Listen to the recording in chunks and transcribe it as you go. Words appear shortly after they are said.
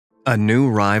A new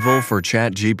rival for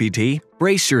ChatGPT?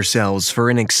 Brace yourselves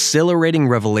for an exhilarating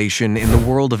revelation in the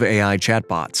world of AI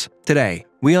chatbots. Today,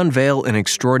 we unveil an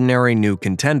extraordinary new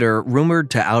contender rumored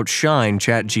to outshine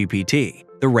ChatGPT,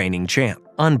 the reigning champ.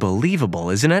 Unbelievable,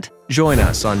 isn't it? Join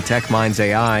us on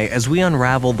Techmindz-AI as we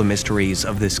unravel the mysteries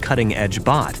of this cutting-edge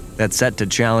bot that's set to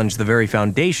challenge the very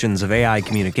foundations of AI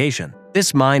communication.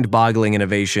 This mind-boggling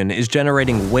innovation is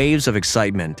generating waves of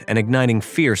excitement and igniting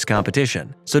fierce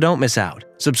competition, so don't miss out.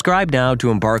 Subscribe now to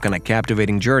embark on a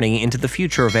captivating journey into the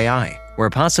future of AI, where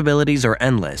possibilities are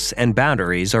endless and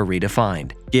boundaries are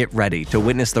redefined. Get ready to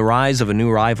witness the rise of a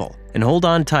new rival, and hold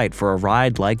on tight for a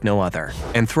ride like no other.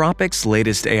 Anthropic's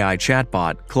latest AI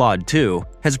chatbot, Claude 2,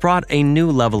 has brought a new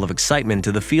level of excitement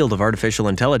to the field of artificial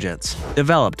intelligence.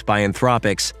 Developed by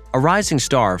Anthropic's, a rising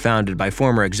star founded by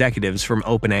former executives from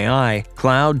OpenAI,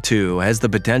 Claude 2 has the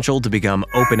potential to become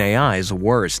OpenAI's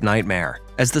worst nightmare.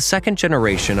 As the second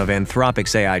generation of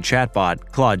Anthropic's AI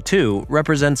chatbot, Claude 2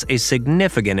 represents a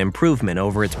significant improvement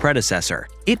over its predecessor.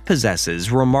 It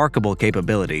possesses remarkable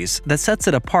capabilities that sets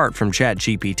it apart from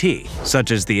ChatGPT,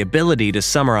 such as the ability to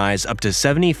summarize up to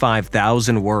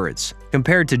 75,000 words,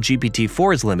 compared to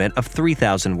GPT-4's limit of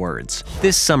 3,000 words.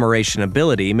 This summarization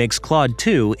ability makes Claude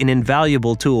 2 an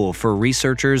invaluable tool for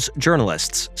researchers,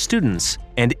 journalists, students,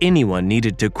 and anyone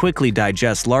needed to quickly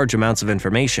digest large amounts of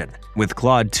information. With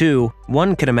Claude 2,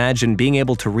 one can imagine being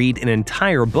able to read an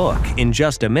entire book in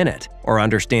just a minute, or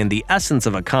understand the essence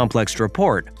of a complex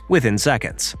report within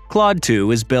seconds. Claude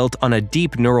 2 is built on a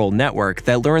deep neural network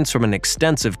that learns from an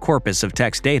extensive corpus of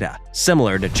text data,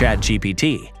 similar to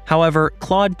ChatGPT. However,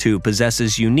 Claude 2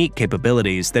 possesses unique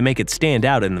capabilities that make it stand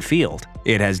out in the field.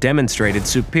 It has demonstrated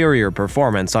superior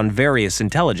performance on various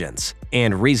intelligence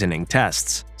and reasoning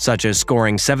tests, such as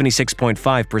scoring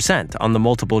 76.5% on the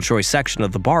multiple-choice section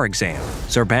of the bar exam,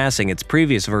 surpassing its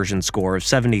previous version score of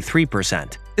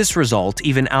 73%. This result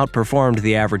even outperformed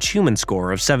the average human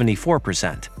score of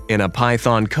 74%. In a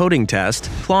Python coding test,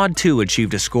 Claude 2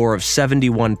 achieved a score of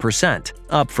 71%,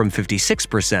 up from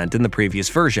 56% in the previous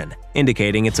version,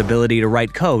 indicating its ability to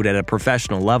write code at a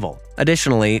professional level.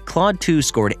 Additionally, Claude 2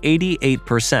 scored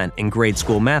 88% in grade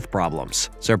school math problems,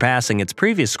 surpassing its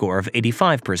previous score of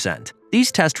 85%.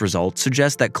 These test results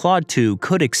suggest that Claude 2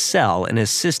 could excel in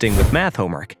assisting with math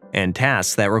homework and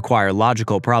tasks that require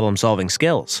logical problem-solving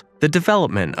skills. The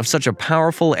development of such a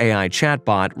powerful AI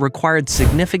chatbot required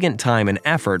significant time and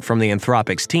effort from the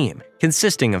Anthropic's team,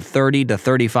 consisting of 30 to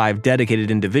 35 dedicated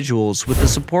individuals with the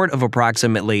support of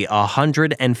approximately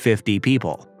 150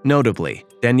 people. Notably,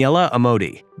 Daniela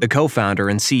Amodi, the co-founder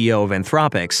and CEO of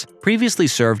Anthropic's, previously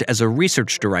served as a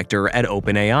research director at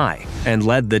OpenAI and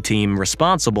led the team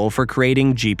responsible for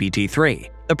creating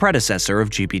GPT-3, the predecessor of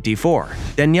GPT-4.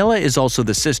 Daniela is also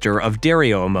the sister of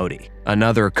Dario Amodi,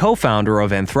 another co-founder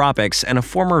of Anthropic's and a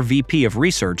former VP of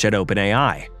research at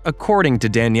OpenAI. According to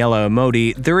Daniela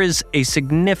Amodi, there is a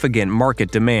significant market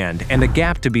demand and a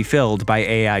gap to be filled by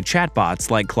AI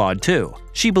chatbots like Claude 2.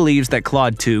 She believes that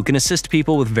Claude 2 can assist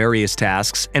people with various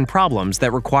tasks and problems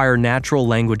that require natural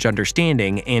language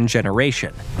understanding and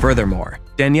generation. Furthermore,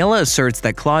 Daniela asserts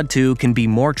that Claude 2 can be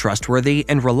more trustworthy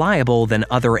and reliable than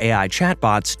other AI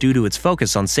chatbots due to its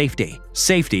focus on safety.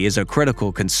 Safety is a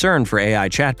critical concern for AI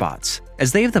chatbots,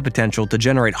 as they have the potential to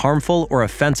generate harmful or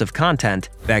offensive content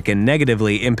that can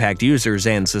negatively impact users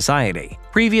and society.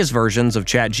 Previous versions of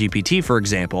ChatGPT, for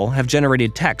example, have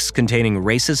generated text containing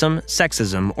racism,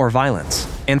 sexism, or violence.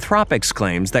 Anthropic's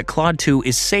claims that Claude 2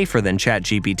 is safer than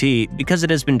ChatGPT because it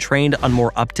has been trained on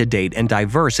more up-to-date and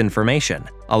diverse information,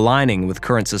 aligning with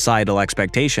current societal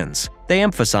expectations. They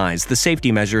emphasize the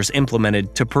safety measures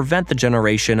implemented to prevent the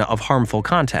generation of harmful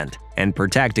content and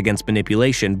protect against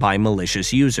manipulation by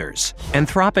malicious users.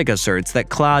 Anthropic asserts that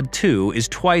Claude 2 is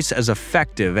twice as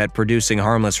effective at producing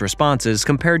harmless responses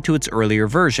compared to its earlier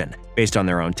version, based on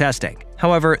their own testing.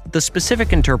 However, the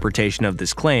specific interpretation of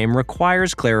this claim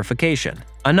requires clarification.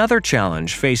 Another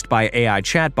challenge faced by AI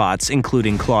chatbots,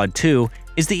 including Claude 2,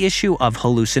 is the issue of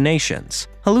hallucinations.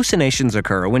 Hallucinations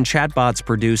occur when chatbots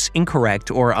produce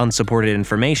incorrect or unsupported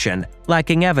information,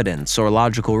 lacking evidence or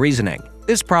logical reasoning.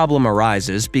 This problem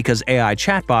arises because AI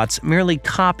chatbots merely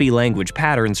copy language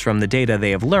patterns from the data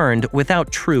they have learned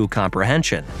without true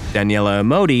comprehension. Daniela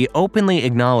Amodi openly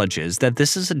acknowledges that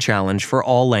this is a challenge for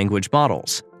all language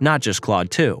models, not just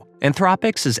Claude 2.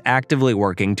 Anthropic is actively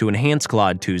working to enhance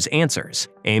Claude 2's answers,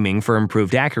 aiming for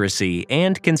improved accuracy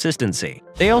and consistency.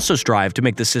 They also strive to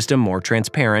make the system more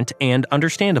transparent and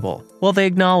understandable. While they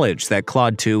acknowledge that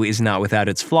Claude 2 is not without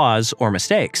its flaws or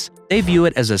mistakes, they view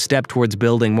it as a step towards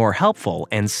building more helpful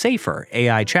and safer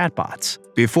AI chatbots.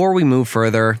 Before we move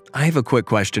further, I have a quick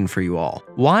question for you all.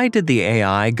 Why did the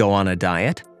AI go on a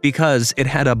diet? Because it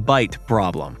had a bite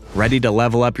problem. Ready to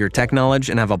level up your tech knowledge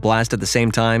and have a blast at the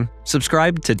same time?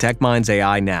 Subscribe to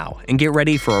Techmindz-AI now and get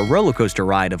ready for a rollercoaster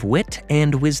ride of wit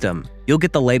and wisdom. You'll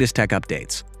get the latest tech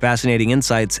updates, fascinating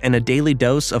insights, and a daily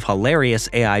dose of hilarious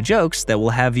AI jokes that will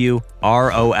have you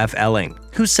ROFLing.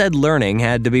 Who said learning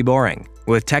had to be boring?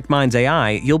 With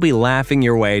Techmindz-AI, you'll be laughing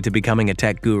your way to becoming a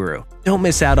tech guru. Don't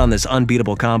miss out on this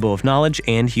unbeatable combo of knowledge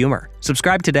and humor.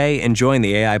 Subscribe today and join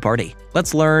the AI party.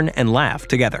 Let's learn and laugh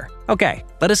together. Okay,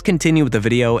 let us continue with the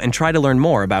video and try to learn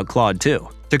more about Claude 2.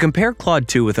 To compare Claude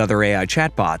 2 with other AI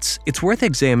chatbots, it's worth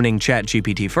examining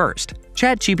ChatGPT first.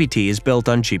 ChatGPT is built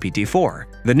on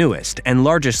GPT-4, the newest and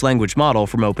largest language model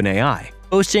from OpenAI,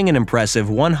 boasting an impressive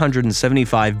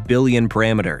 175 billion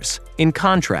parameters. In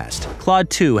contrast, Claude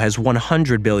 2 has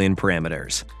 100 billion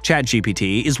parameters.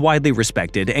 ChatGPT is widely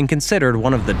respected and considered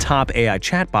one of the top AI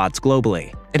chatbots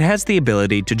globally. It has the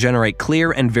ability to generate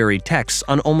clear and varied texts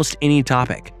on almost any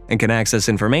topic, and can access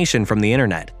information from the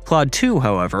internet. Claude 2,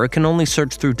 however, can only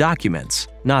search through documents,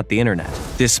 not the internet.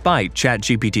 Despite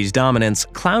ChatGPT's dominance,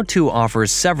 Claude 2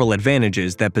 offers several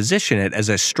advantages that position it as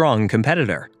a strong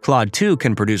competitor. Claude 2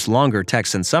 can produce longer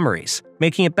texts and summaries,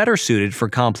 making it better suited for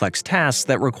complex tasks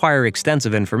that require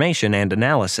extensive information and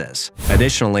analysis.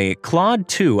 Additionally, Claude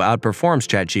 2 outperforms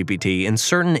ChatGPT in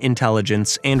certain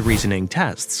intelligence and reasoning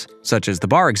tests, such as the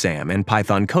bar exam and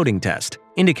Python coding test,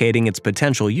 indicating its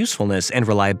potential usefulness and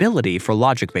reliability for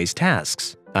logic-based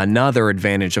tasks. Another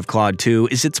advantage of Claude 2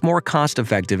 is its more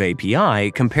cost-effective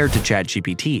API compared to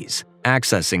ChatGPT's.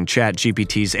 Accessing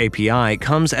ChatGPT's API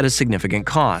comes at a significant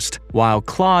cost, while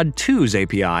Claude 2's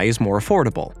API is more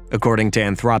affordable. According to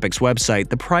Anthropic's website,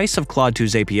 the price of Claude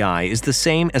 2's API is the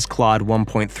same as Claude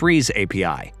 1.3's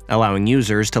API, allowing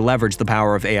users to leverage the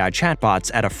power of AI chatbots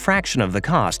at a fraction of the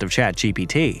cost of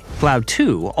ChatGPT. Claude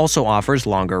 2 also offers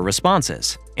longer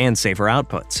responses and safer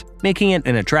outputs, making it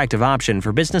an attractive option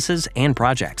for businesses and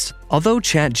projects. Although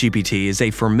ChatGPT is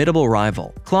a formidable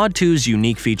rival, Claude 2's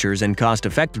unique features and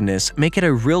cost-effectiveness make it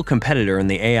a real competitor in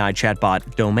the AI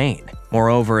chatbot domain.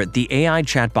 Moreover, the AI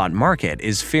chatbot market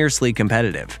is fiercely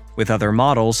competitive, with other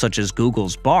models such as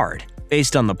Google's Bard,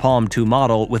 based on the Palm 2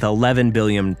 model with 11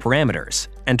 billion parameters,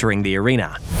 entering the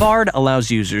arena. Bard allows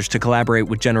users to collaborate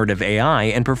with generative AI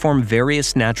and perform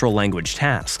various natural language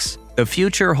tasks. The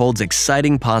future holds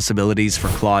exciting possibilities for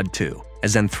Claude 2,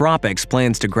 as Anthropic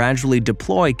plans to gradually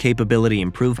deploy capability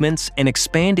improvements and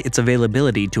expand its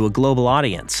availability to a global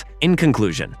audience. In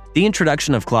conclusion, the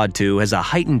introduction of Claude 2 has a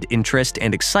heightened interest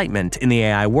and excitement in the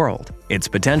AI world. Its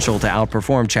potential to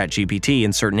outperform ChatGPT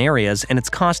in certain areas and its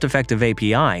cost-effective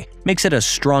API makes it a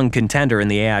strong contender in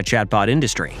the AI chatbot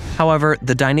industry. However,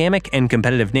 the dynamic and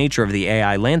competitive nature of the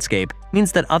AI landscape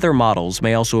means that other models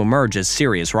may also emerge as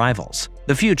serious rivals.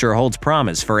 The future holds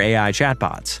promise for AI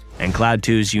chatbots, and Claude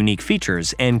 2's unique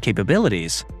features and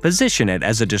capabilities position it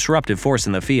as a disruptive force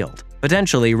in the field,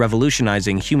 potentially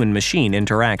revolutionizing human-machine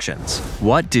interactions.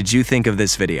 What did you think of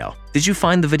this video? Did you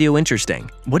find the video interesting?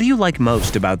 What do you like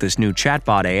most about this new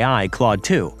chatbot AI, Claude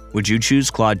 2? Would you choose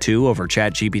Claude 2 over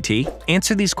ChatGPT?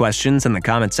 Answer these questions in the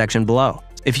comment section below.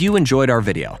 If you enjoyed our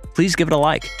video, please give it a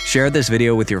like. Share this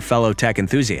video with your fellow tech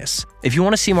enthusiasts. If you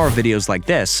want to see more videos like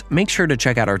this, make sure to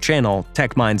check out our channel,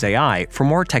 Techmindz-AI, for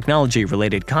more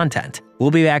technology-related content. We'll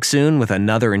be back soon with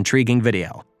another intriguing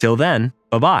video. Till then,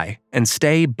 bye-bye, and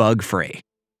stay bug-free.